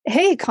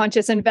Hey,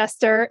 conscious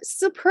investor.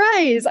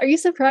 Surprise. Are you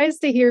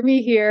surprised to hear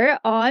me here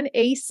on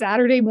a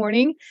Saturday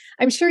morning?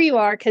 I'm sure you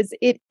are because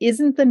it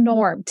isn't the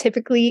norm.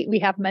 Typically, we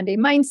have Monday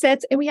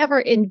mindsets and we have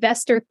our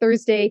Investor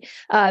Thursday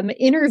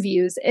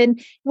interviews.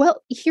 And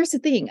well, here's the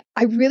thing.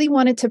 I really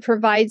wanted to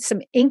provide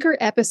some anchor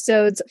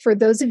episodes for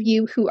those of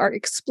you who are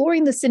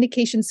exploring the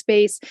syndication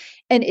space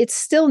and it's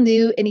still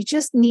new and you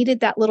just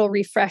needed that little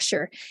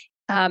refresher.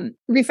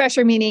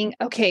 Refresher meaning,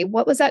 okay,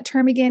 what was that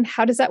term again?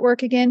 How does that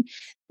work again?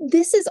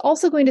 This is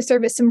also going to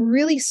serve as some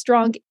really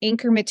strong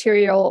anchor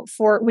material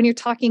for when you're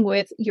talking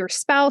with your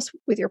spouse,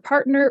 with your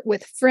partner,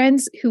 with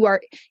friends who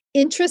are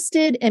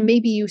interested, and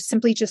maybe you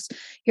simply just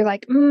you're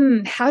like,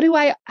 how do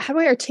I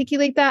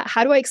articulate that?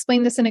 How do I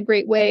explain this in a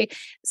great way?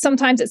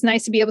 Sometimes it's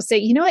nice to be able to say,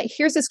 you know what,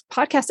 here's this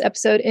podcast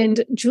episode,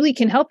 and Julie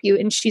can help you,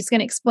 and she's going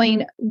to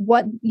explain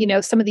what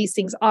some of these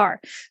things are.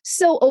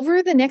 So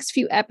over the next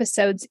few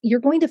episodes,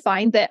 you're going to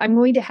find that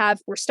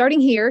we're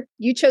starting here.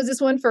 You chose this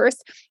one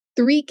first.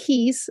 3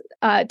 key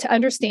things to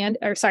understand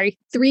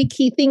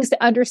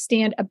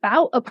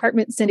about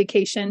apartment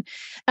syndication,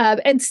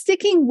 and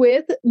sticking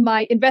with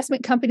my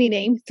investment company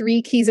name,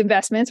 3 Keys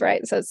Investments,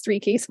 right? So it's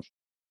 3 keys.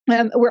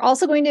 We're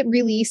also going to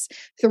release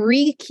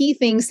 3 key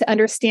things to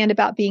understand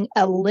about being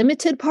a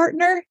limited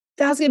partner.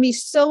 That's going to be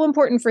so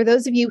important for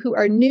those of you who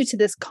are new to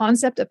this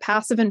concept of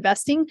passive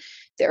investing.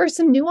 There are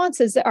some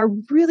nuances that are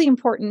really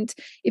important.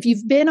 If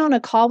you've been on a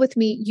call with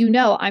me,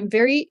 I'm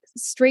very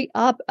straight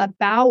up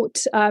about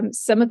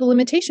some of the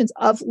limitations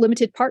of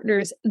limited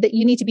partners that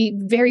you need to be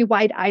very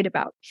wide-eyed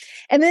about.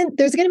 And then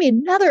there's going to be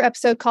another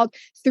episode called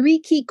 3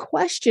 Key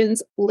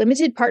Questions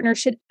Limited Partners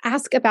Should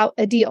Ask About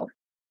a Deal.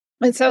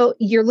 And so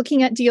you're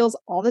looking at deals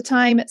all the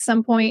time at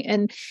some point,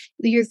 and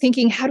you're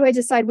thinking, how do I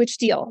decide which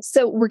deal?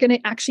 So we're going to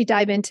actually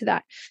dive into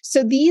that.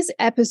 So these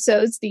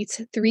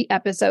 3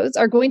 episodes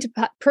are going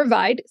to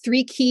provide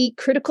 3 key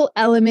critical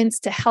elements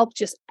to help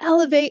just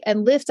elevate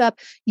and lift up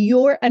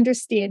your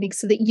understanding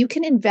so that you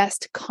can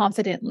invest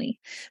confidently.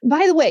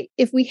 By the way,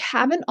 if we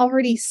haven't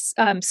already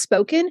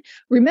spoken,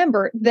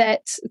 remember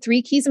that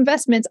 3 Keys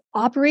Investments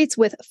operates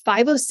with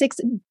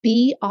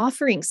 506b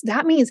offerings.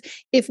 That means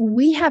if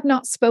we have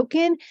not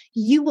spoken,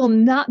 you will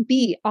not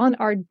be on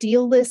our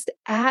deal list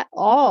at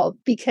all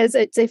because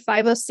it's a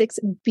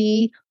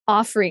 506b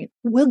offering.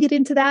 We'll get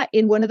into that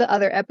in one of the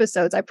other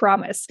episodes, I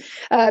promise.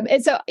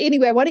 And so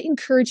anyway, I want to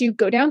encourage you,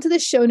 go down to the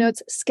show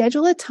notes,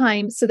 schedule a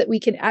time so that we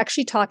can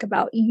actually talk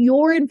about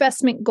your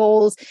investment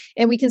goals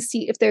and we can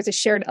see if there's a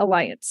shared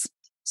alliance.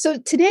 So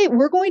today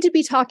we're going to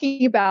be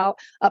talking about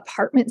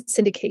apartment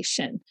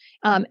syndication.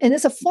 And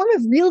it's a form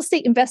of real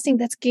estate investing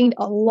that's gained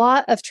a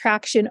lot of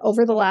traction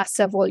over the last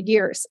several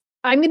years.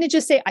 I'm going to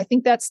just say, I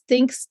think that's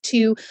thanks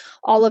to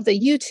all of the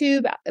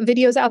YouTube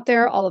videos out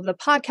there, all of the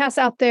podcasts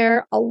out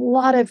there, a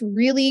lot of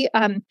really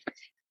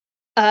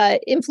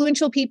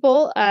influential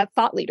people,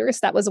 thought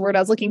leaders, that was the word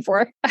I was looking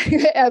for,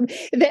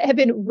 that have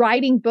been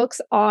writing books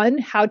on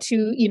how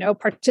to,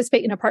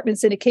 participate in apartment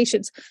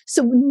syndications.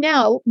 So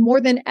now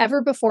more than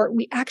ever before,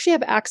 we actually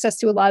have access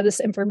to a lot of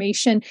this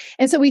information.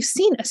 And so we've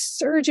seen a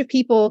surge of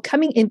people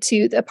coming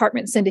into the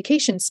apartment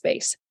syndication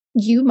space.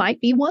 You might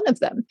be one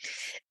of them.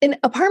 And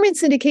apartment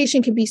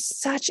syndication can be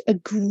such a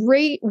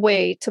great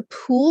way to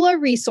pool our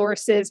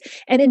resources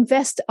and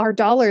invest our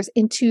dollars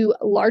into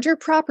larger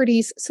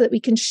properties so that we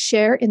can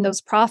share in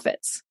those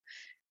profits.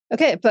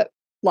 Okay, but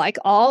like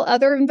all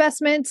other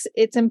investments,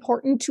 it's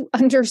important to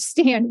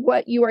understand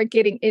what you are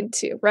getting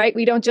into, right?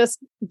 We don't just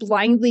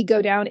blindly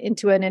go down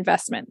into an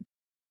investment.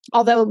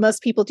 Although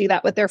most people do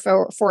that with their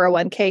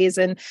 401ks,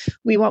 and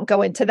we won't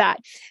go into that.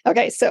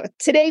 Okay, so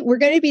today we're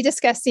going to be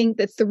discussing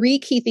the 3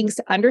 key things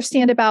to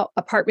understand about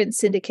apartment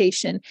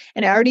syndication.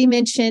 And I already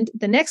mentioned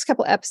the next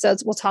couple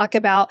episodes, we'll talk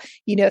about,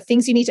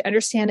 things you need to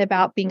understand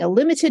about being a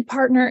limited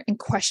partner and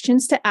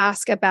questions to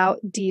ask about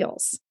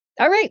deals.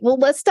 All right, well,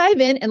 let's dive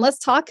in and let's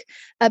talk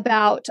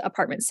about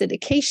apartment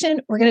syndication.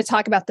 We're going to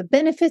talk about the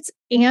benefits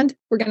and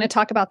we're going to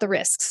talk about the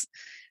risks.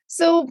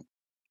 So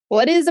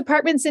what is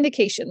apartment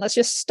syndication? Let's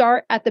just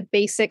start at the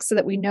basics so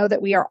that we know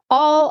that we are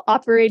all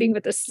operating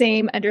with the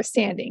same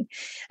understanding.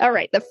 All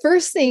right. The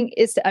first thing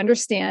is to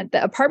understand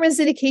that apartment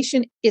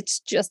syndication, it's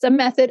just a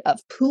method of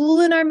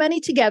pooling our money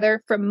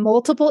together from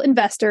multiple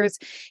investors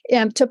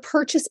to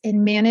purchase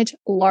and manage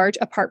large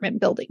apartment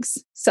buildings.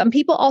 Some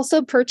people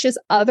also purchase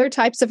other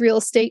types of real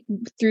estate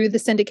through the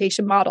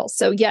syndication model.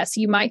 So yes,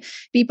 you might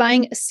be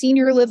buying a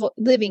senior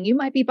living. You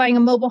might be buying a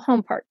mobile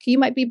home park. You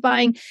might be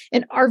buying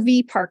an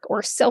RV park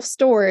or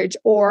self-storage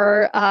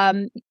or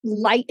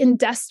light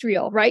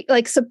industrial, right?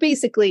 So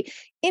basically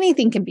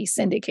anything can be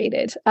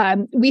syndicated.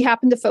 We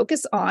happen to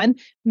focus on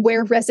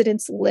where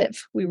residents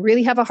live. We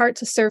really have a heart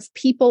to serve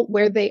people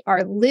where they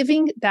are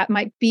living. That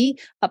might be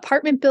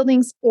apartment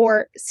buildings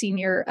or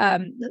senior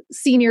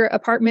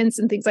apartments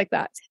and things like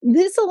that.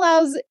 This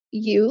allows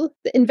you,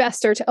 the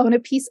investor, to own a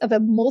piece of a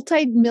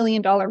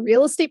multi-million-dollar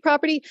real estate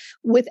property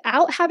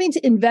without having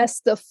to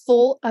invest the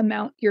full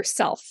amount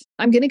yourself.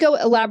 I'm going to go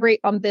elaborate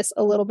on this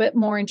a little bit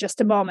more in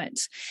just a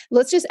moment.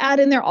 Let's just add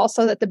in there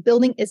also that the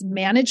building is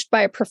managed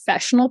by a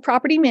professional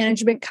property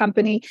management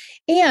company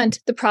and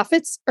the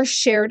profits are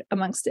shared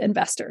amongst the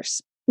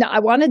investors. Now, I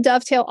want to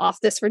dovetail off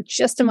this for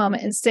just a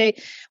moment and say,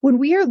 when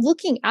we are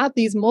looking at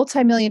these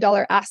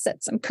multi-million-dollar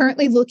assets, I'm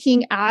currently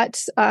looking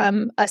at a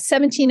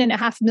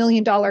 $17.5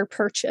 million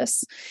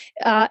purchase.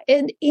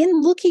 And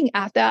in looking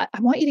at that,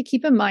 I want you to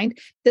keep in mind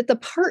that the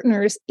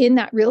partners in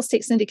that real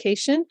estate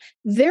syndication,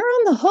 they're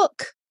on the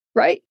hook,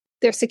 right?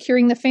 They're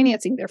securing the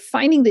financing. They're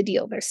finding the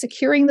deal. They're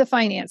securing the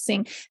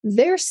financing.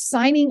 They're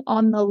signing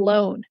on the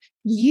loan.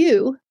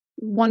 You,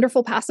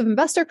 wonderful passive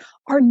investor,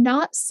 are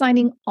not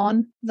signing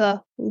on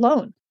the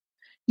loan.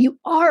 You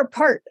are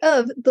part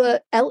of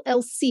the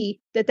LLC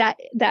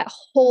that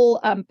whole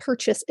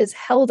purchase is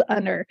held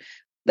under,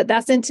 but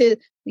that's into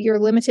your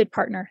limited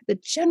partner. The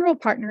general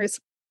partners,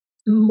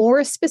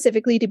 more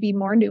specifically, to be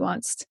more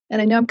nuanced,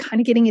 and I know I'm kind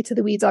of getting into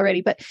the weeds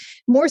already, but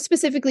more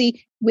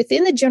specifically,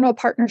 within the general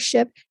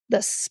partnership,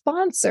 the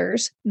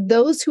sponsors,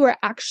 those who are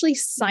actually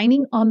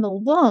signing on the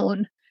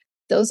loan,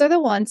 those are the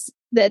ones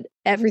that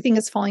everything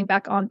is falling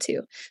back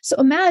onto. So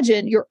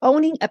imagine you're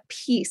owning a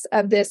piece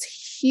of this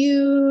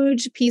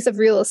huge piece of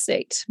real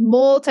estate,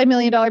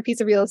 multi-million-dollar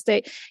piece of real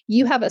estate.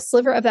 You have a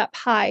sliver of that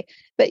pie,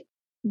 but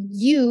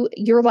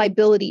your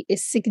liability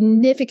is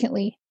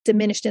significantly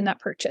diminished in that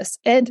purchase.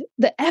 And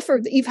the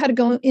effort that you've had to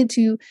go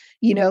into,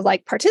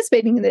 like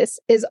participating in this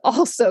is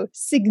also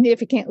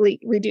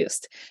significantly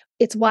reduced.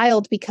 It's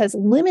wild because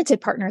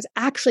limited partners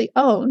actually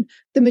own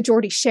the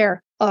majority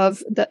share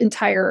of the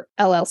entire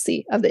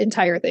LLC, of the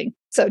entire thing.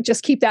 So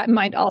just keep that in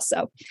mind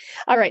also.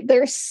 All right.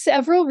 There are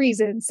several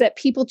reasons that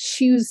people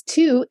choose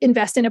to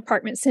invest in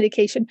apartment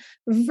syndication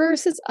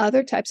versus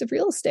other types of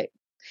real estate.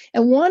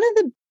 And one of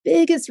the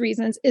biggest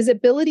reasons is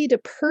ability to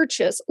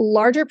purchase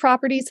larger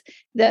properties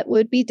that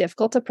would be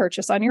difficult to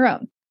purchase on your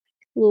own.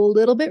 A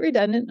little bit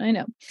redundant, I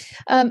know.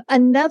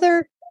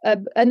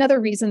 Another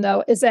reason,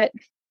 though, is that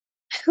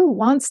who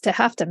wants to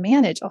have to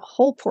manage a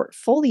whole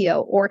portfolio?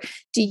 Or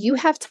do you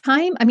have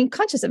time? I mean,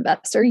 conscious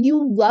investor,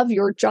 you love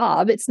your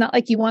job. It's not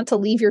like you want to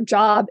leave your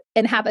job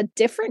and have a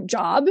different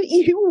job.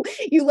 You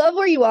love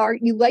where you are.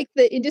 You like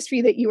the industry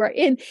that you are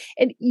in,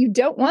 and you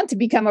don't want to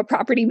become a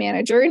property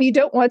manager, and you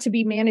don't want to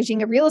be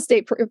managing a real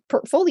estate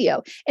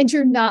portfolio, and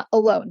you're not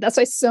alone. That's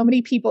why so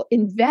many people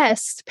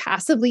invest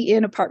passively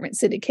in apartment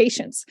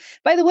syndications.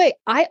 By the way,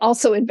 I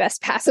also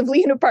invest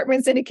passively in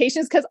apartment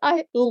syndications because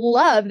I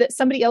love that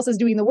somebody else is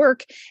doing the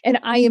work and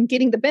I am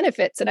getting the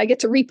benefits and I get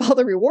to reap all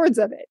the rewards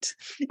of it.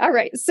 All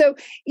right. So,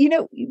 you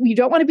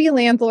don't want to be a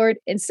landlord.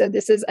 And so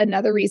this is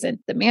another reason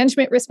the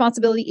management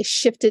responsibility is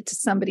shifted to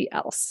somebody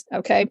else.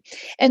 Okay.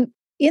 And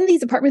in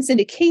these apartment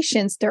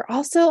syndications, there are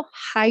also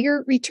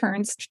higher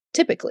returns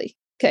typically.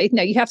 Okay.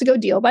 Now you have to go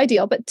deal by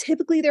deal, but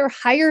typically there are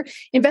higher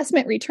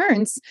investment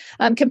returns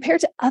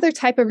compared to other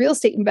type of real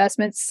estate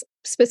investments.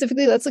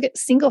 Specifically, let's look at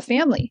single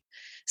family.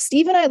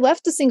 Steve and I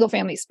left the single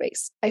family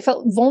space. I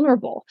felt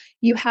vulnerable.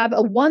 You have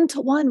a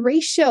 1-to-1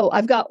 ratio.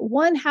 I've got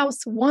one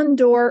house, one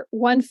door,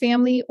 one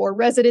family or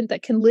resident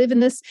that can live in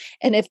this.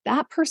 And if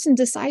that person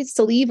decides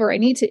to leave or I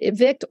need to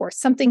evict or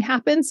something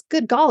happens,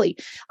 good golly,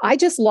 I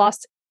just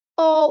lost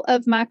all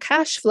of my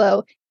cash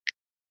flow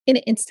in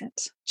an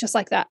instant, just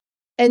like that.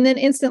 And then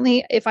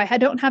instantly, if I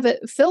don't have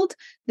it filled,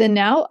 then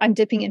now I'm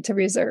dipping into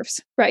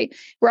reserves, right?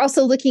 We're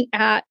also looking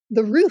at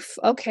the roof.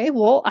 Okay,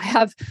 well, I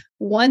have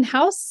one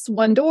house,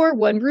 one door,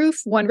 one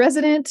roof, one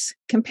resident,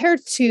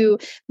 compared to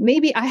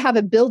maybe I have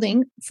a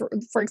building,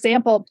 for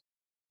example,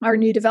 our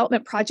new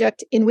development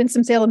project in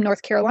Winston-Salem,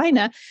 North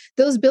Carolina.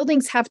 Those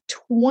buildings have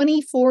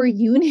 24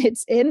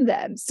 units in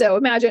them. So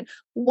imagine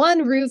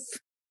one roof,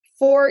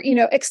 4,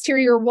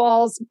 exterior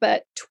walls,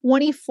 but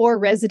 24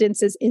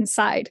 residences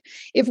inside.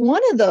 If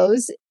one of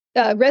those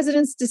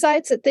residents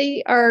decides that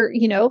they are,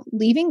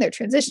 leaving, they're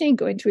transitioning,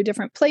 going to a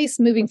different place,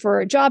 moving for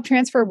a job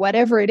transfer,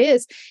 whatever it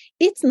is,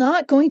 it's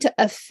not going to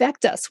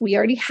affect us. We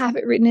already have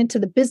it written into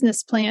the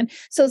business plan.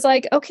 So it's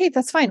like, okay,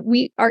 that's fine.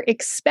 We are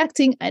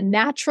expecting a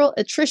natural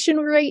attrition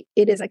rate.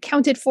 It is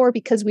accounted for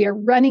because we are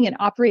running and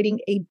operating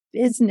a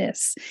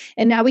business.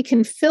 And now we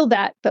can fill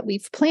that, but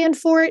we've planned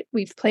for it.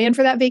 We've planned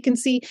for that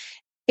vacancy.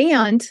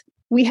 And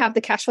we have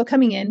the cash flow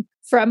coming in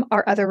from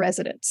our other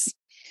residents.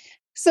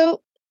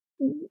 So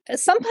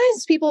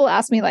sometimes people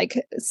ask me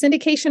like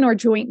syndication or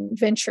joint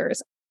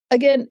ventures.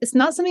 Again, it's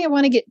not something I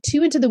want to get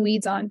too into the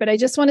weeds on, but I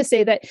just want to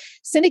say that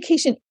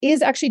syndication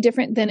is actually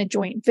different than a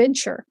joint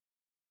venture.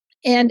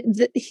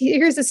 And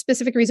here's a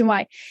specific reason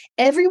why.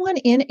 Everyone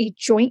in a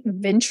joint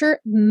venture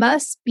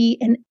must be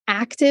an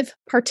active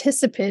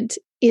participant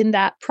in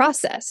that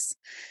process.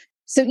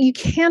 So you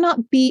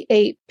cannot be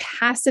a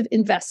passive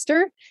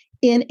investor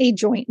in a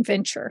joint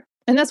venture.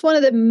 And that's one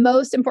of the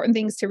most important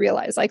things to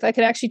realize. Like that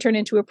could actually turn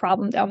into a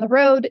problem down the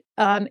road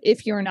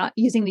if you're not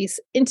using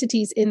these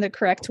entities in the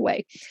correct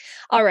way.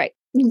 All right,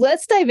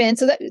 let's dive in.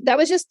 So that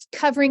was just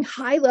covering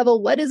high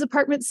level. What is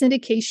apartment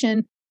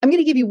syndication? I'm going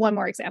to give you one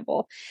more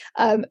example.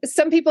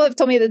 Some people have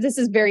told me that this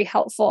is very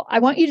helpful. I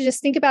want you to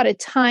just think about a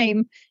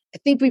time. I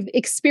think we've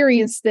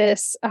experienced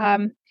this.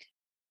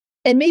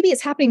 And maybe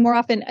it's happening more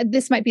often.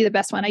 This might be the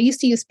best one. I used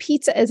to use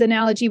pizza as an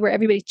analogy where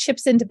everybody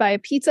chips in to buy a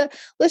pizza.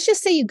 Let's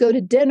just say you go to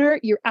dinner,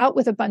 you're out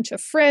with a bunch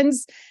of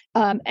friends,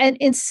 and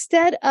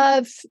instead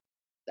of,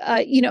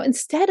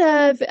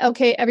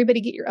 okay,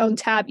 everybody get your own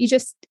tab, you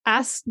just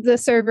ask the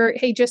server,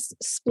 hey,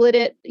 just split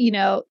it,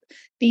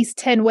 these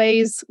 10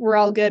 ways, we're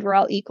all good, we're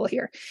all equal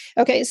here.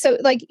 Okay, so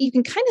like you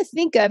can kind of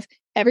think of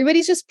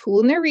everybody's just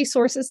pooling their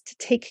resources to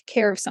take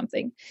care of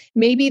something.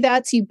 Maybe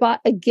that's you bought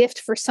a gift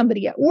for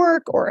somebody at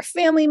work or a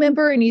family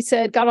member and you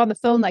got on the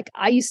phone like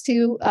I used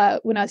to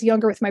when I was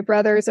younger with my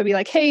brothers. I'd be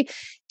like, hey,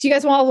 do you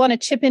guys all want to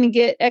chip in and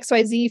get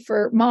XYZ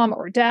for mom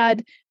or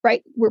dad,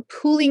 right? We're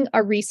pooling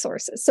our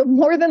resources. So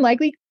more than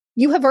likely,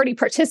 you have already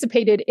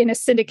participated in a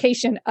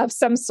syndication of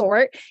some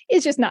sort.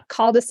 It's just not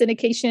called a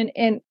syndication.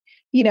 And,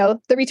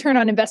 the return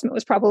on investment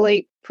was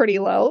probably pretty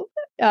low.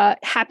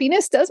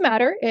 Happiness does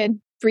matter. And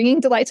bringing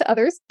delight to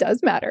others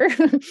does matter.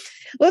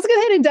 Let's go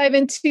ahead and dive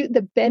into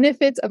the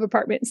benefits of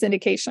apartment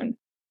syndication.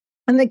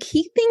 And the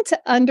key thing to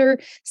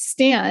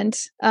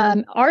understand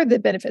are the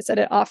benefits that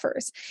it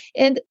offers.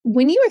 And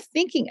when you are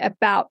thinking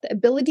about the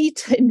ability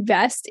to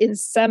invest in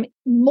some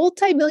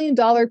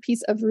multi-million-dollar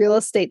piece of real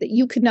estate that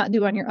you could not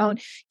do on your own,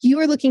 you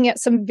are looking at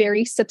some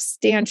very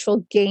substantial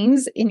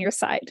gains in your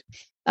side,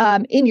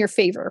 in your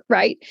favor,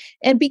 right?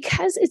 And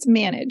because it's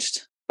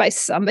managed by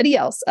somebody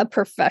else, a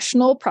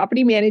professional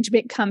property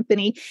management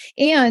company,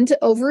 and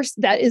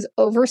that is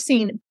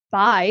overseen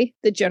by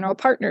the general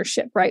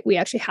partnership, right? We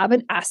actually have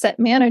an asset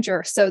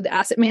manager. So the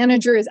asset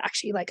manager is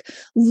actually like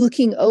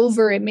looking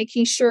over and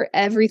making sure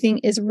everything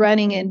is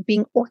running and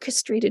being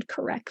orchestrated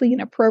correctly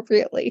and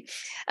appropriately.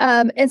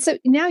 And so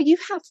now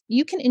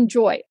you can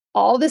enjoy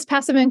all this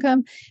passive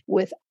income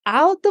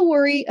without the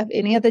worry of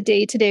any of the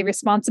day-to-day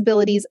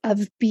responsibilities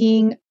of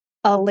being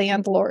a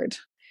landlord.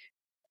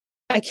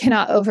 I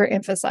cannot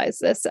overemphasize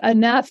this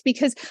enough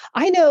because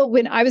I know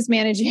when I was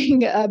managing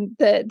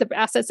the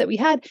assets that we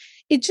had,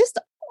 it just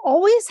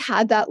always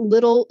had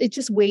it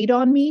just weighed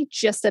on me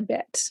just a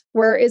bit,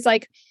 where it's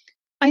like,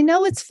 I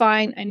know it's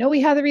fine. I know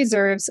we have the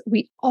reserves.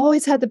 We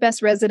always had the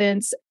best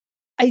residents.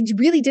 I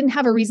really didn't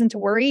have a reason to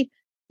worry,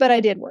 but I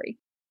did worry.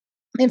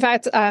 In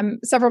fact,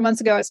 several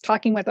months ago, I was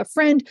talking with a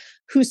friend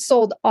who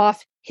sold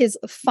off his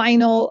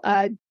final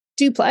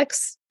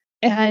duplex,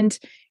 and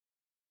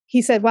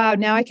he said, wow,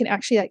 now I can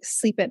actually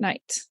sleep at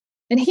night.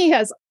 And he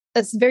has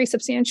a very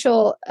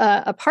substantial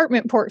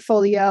apartment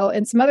portfolio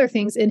and some other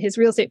things in his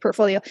real estate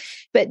portfolio.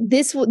 But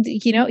this will,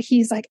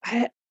 he's like,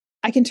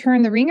 I can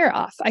turn the ringer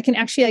off. I can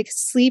actually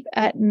sleep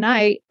at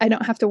night. I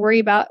don't have to worry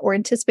about or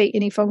anticipate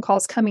any phone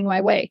calls coming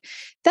my way.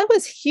 That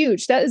was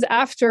huge. That is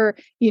after,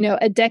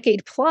 a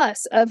decade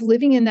plus of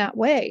living in that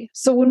way.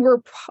 So when we're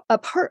a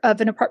part of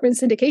an apartment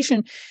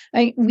syndication,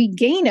 we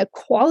gain a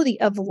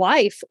quality of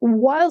life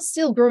while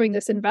still growing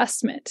this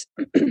investment.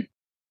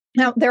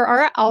 Now, there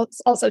are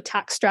also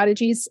tax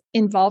strategies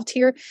involved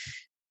here.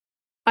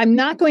 I'm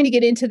not going to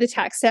get into the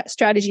tax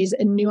strategies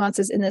and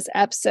nuances in this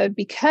episode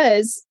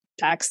because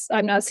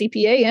I'm not a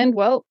CPA, and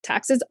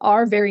taxes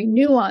are very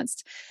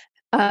nuanced.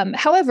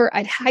 However,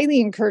 I'd highly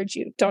encourage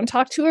you, don't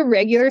talk to a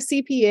regular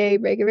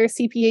CPA. Regular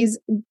CPAs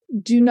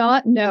do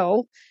not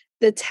know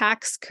the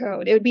tax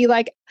code. It would be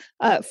like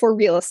for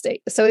real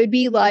estate. So it'd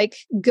be like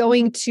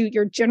going to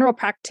your general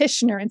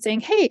practitioner and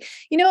saying, hey,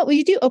 will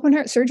you do open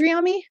heart surgery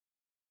on me?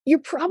 You're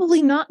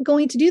probably not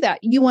going to do that.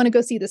 You want to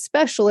go see the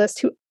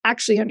specialist who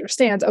actually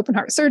understands open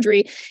heart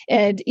surgery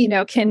and,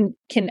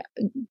 can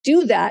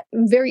do that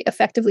very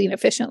effectively and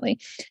efficiently.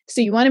 So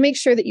you want to make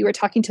sure that you are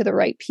talking to the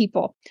right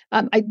people.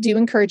 I do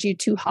encourage you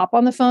to hop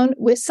on the phone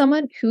with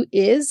someone who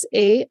is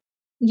a,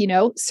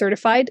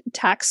 certified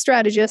tax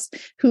strategist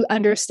who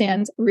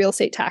understands real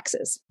estate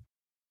taxes.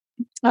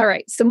 All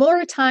right. So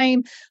more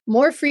time,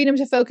 more freedom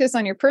to focus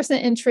on your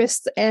personal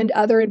interests and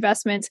other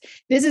investments.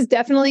 This is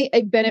definitely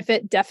a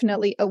benefit,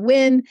 definitely a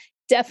win.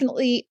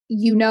 Definitely,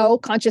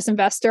 conscious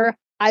investor.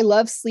 I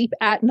love sleep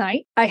at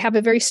night. I have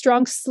a very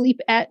strong sleep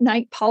at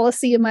night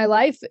policy in my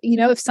life.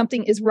 If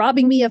something is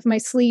robbing me of my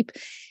sleep,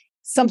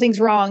 something's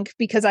wrong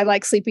because I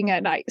like sleeping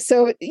at night.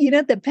 So,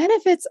 the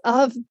benefits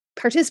of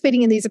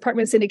participating in these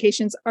apartment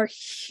syndications are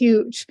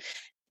huge.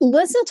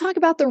 Let's not talk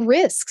about the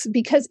risks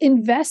because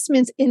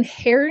investments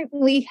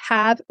inherently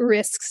have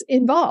risks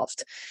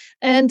involved.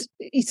 And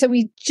so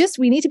we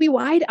need to be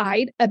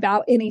wide-eyed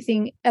about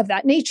anything of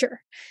that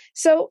nature.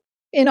 So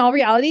in all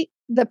reality,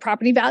 the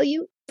property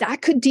value,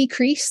 that could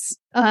decrease.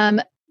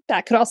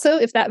 That could also,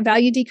 if that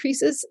value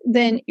decreases,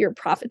 then your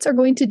profits are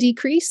going to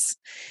decrease.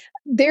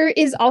 There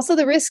is also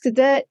the risk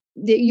that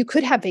you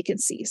could have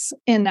vacancies,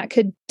 and that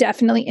could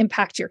definitely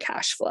impact your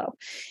cash flow.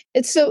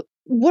 And so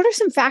what are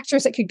some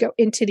factors that could go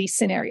into these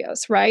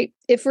scenarios, right?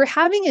 If we're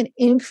having an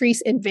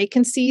increase in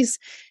vacancies,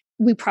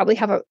 we probably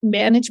have a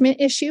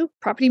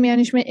property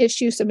management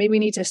issue. So maybe we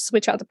need to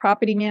switch out the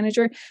property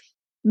manager.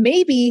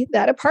 Maybe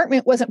that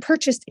apartment wasn't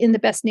purchased in the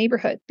best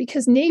neighborhood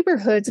because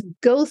neighborhoods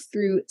go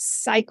through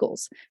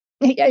cycles.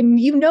 and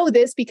you know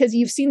this because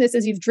you've seen this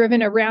as you've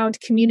driven around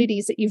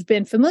communities that you've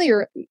been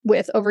familiar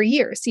with over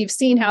years. You've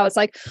seen how it's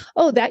like,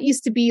 oh, that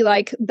used to be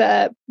like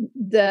the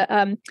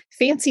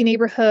fancy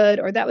neighborhood,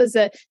 or that was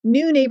a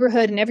new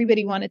neighborhood and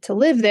everybody wanted to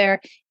live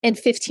there. And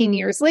 15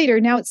 years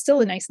later, now it's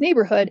still a nice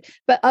neighborhood,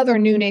 but other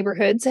new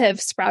neighborhoods have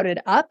sprouted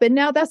up. And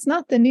now that's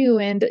not the new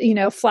and,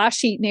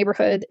 flashy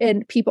neighborhood,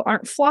 and people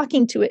aren't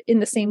flocking to it in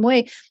the same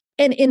way.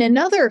 And in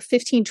another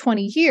 15,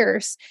 20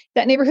 years,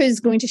 that neighborhood is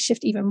going to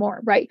shift even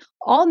more, right?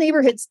 All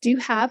neighborhoods do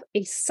have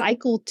a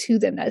cycle to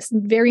them. That's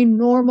very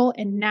normal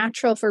and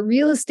natural for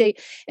real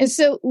estate. And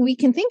so we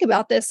can think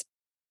about this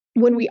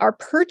when we are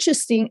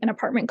purchasing an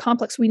apartment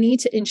complex. We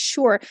need to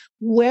ensure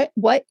what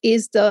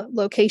is the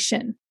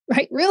location,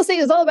 right? Real estate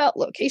is all about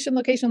location,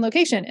 location,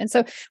 location. And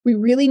so we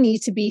really need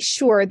to be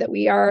sure that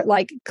we are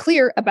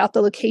clear about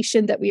the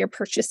location that we are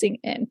purchasing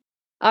in.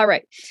 All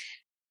right.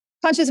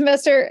 Conscious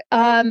investor,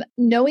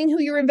 knowing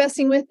who you're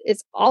investing with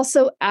is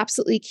also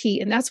absolutely key.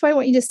 And that's why I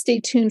want you to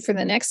stay tuned for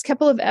the next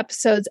couple of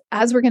episodes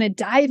as we're going to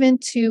dive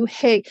into,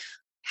 hey,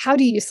 how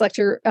do you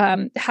select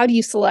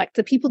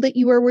the people that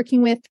you are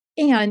working with?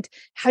 And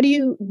how do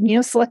you,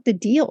 select the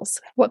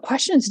deals? What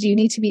questions do you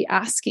need to be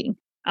asking?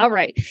 All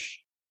right.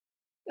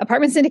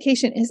 Apartment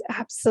syndication is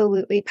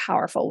absolutely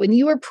powerful. When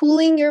you are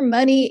pooling your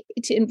money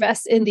to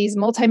invest in these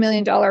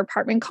multi-million-dollar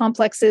apartment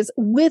complexes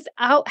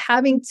without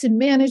having to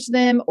manage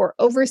them or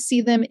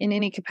oversee them in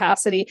any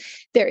capacity,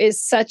 there is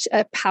such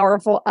a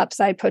powerful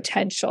upside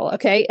potential,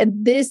 okay? And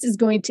this is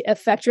going to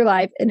affect your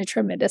life in a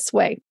tremendous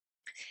way.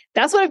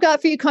 That's what I've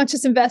got for you,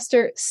 Conscious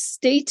Investor.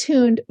 Stay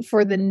tuned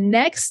for the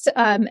next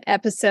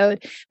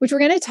episode, which we're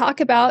going to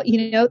talk about,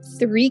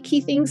 3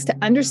 key things to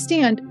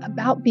understand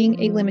about being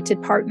a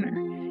limited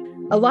partner.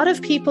 A lot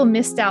of people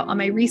missed out on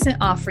my recent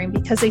offering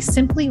because they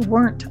simply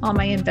weren't on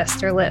my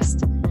investor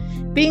list.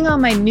 Being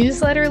on my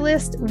newsletter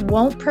list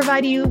won't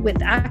provide you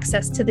with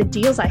access to the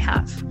deals I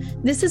have.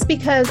 This is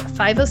because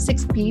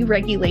 506b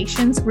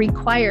regulations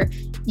require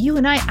you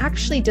and I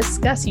actually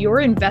discuss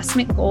your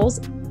investment goals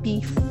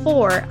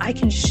before I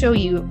can show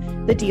you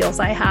the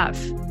deals I have.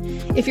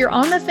 If you're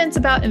on the fence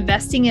about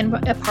investing in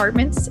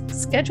apartments,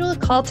 schedule a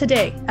call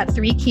today at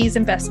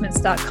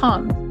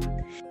 3keysinvestments.com.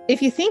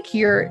 If you think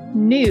you're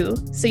new,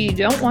 so you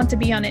don't want to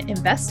be on an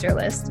investor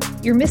list,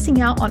 you're missing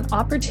out on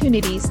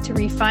opportunities to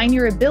refine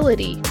your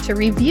ability to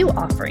review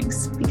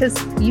offerings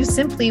because you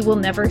simply will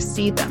never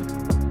see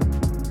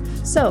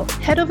them. So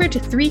head over to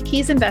 3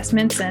 Keys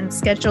Investments and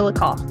schedule a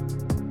call.